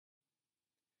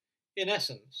In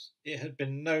essence, it had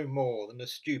been no more than a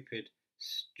stupid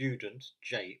student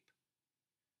jape.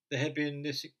 There had been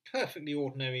this perfectly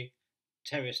ordinary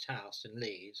terraced house in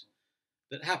Leeds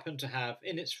that happened to have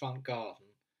in its front garden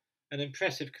an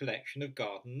impressive collection of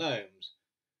garden gnomes,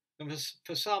 and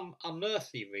for some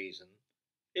unearthly reason,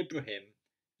 Ibrahim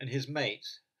and his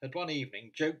mates had one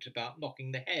evening joked about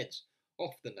knocking the heads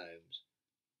off the gnomes,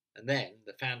 and then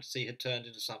the fantasy had turned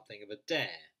into something of a dare.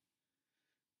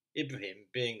 Ibrahim,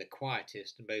 being the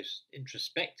quietest and most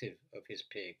introspective of his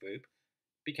peer group,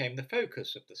 became the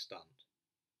focus of the stunt.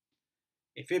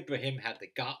 If Ibrahim had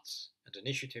the guts and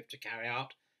initiative to carry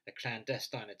out a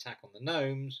clandestine attack on the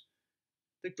gnomes,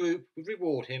 the group would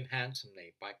reward him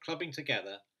handsomely by clubbing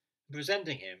together and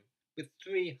presenting him with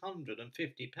 £350.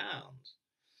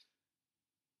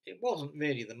 It wasn't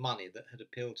really the money that had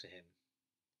appealed to him.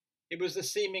 It was the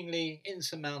seemingly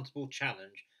insurmountable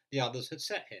challenge the others had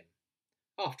set him.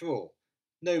 After all,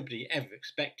 nobody ever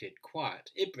expected quiet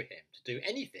Ibrahim to do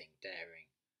anything daring.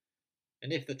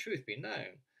 And if the truth be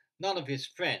known, none of his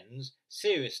friends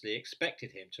seriously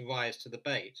expected him to rise to the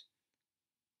bait.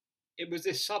 It was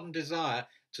this sudden desire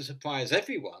to surprise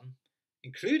everyone,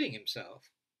 including himself,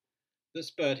 that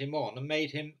spurred him on and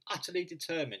made him utterly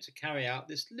determined to carry out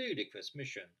this ludicrous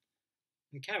mission,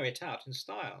 and carry it out in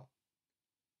style.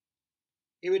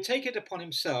 He would take it upon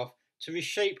himself to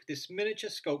reshape this miniature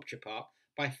sculpture park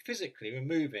by physically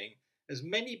removing as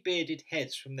many bearded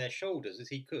heads from their shoulders as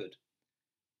he could.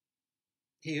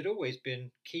 He had always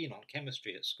been keen on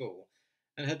chemistry at school,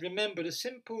 and had remembered a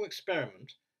simple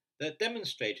experiment that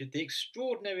demonstrated the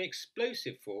extraordinary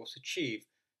explosive force achieved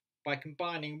by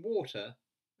combining water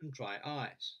and dry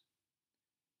ice.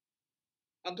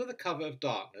 Under the cover of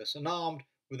darkness, and armed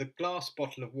with a glass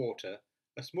bottle of water,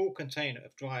 a small container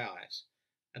of dry ice,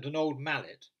 and an old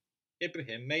mallet,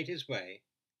 Ibrahim made his way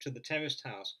to the terraced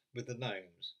house with the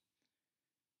gnomes.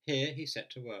 Here he set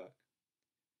to work.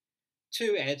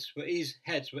 Two heads were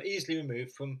easily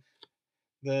removed from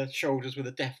the shoulders with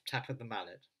a deft tap of the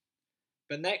mallet.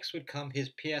 But next would come his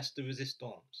pièce de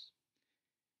résistance.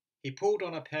 He pulled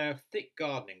on a pair of thick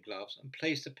gardening gloves and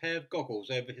placed a pair of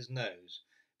goggles over his nose.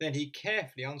 Then he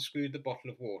carefully unscrewed the bottle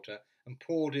of water and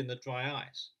poured in the dry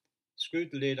ice,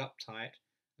 screwed the lid up tight,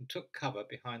 and took cover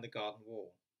behind the garden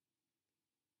wall.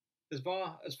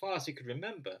 As far as he could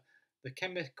remember, the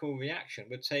chemical reaction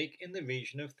would take in the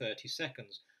region of 30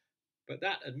 seconds, but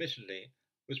that, admittedly,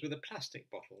 was with a plastic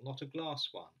bottle, not a glass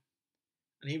one,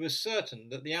 and he was certain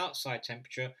that the outside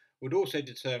temperature would also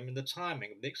determine the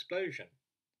timing of the explosion.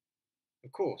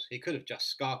 Of course, he could have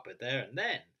just scarpered there and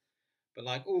then, but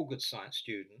like all good science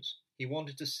students, he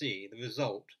wanted to see the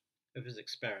result of his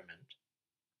experiment.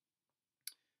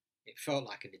 It felt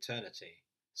like an eternity,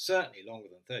 certainly longer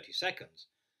than 30 seconds,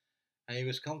 and he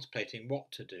was contemplating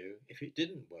what to do if it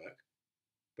didn't work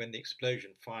when the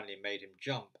explosion finally made him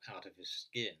jump out of his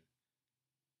skin.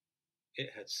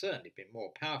 It had certainly been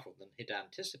more powerful than he'd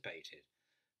anticipated.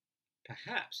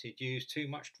 Perhaps he'd used too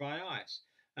much dry ice,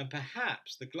 and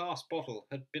perhaps the glass bottle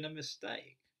had been a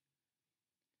mistake.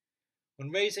 On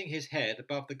raising his head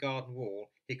above the garden wall,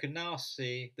 he could now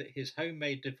see that his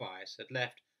homemade device had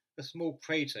left a small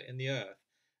crater in the earth,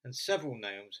 and several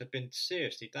gnomes had been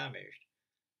seriously damaged.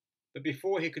 But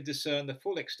before he could discern the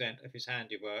full extent of his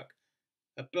handiwork,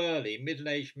 a burly,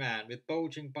 middle-aged man with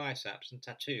bulging biceps and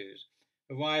tattoos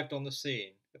arrived on the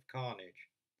scene of carnage.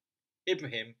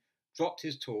 Ibrahim dropped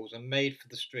his tools and made for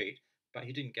the street, but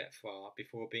he didn't get far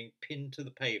before being pinned to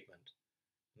the pavement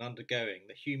and undergoing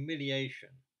the humiliation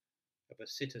of a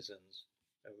citizen's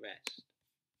arrest.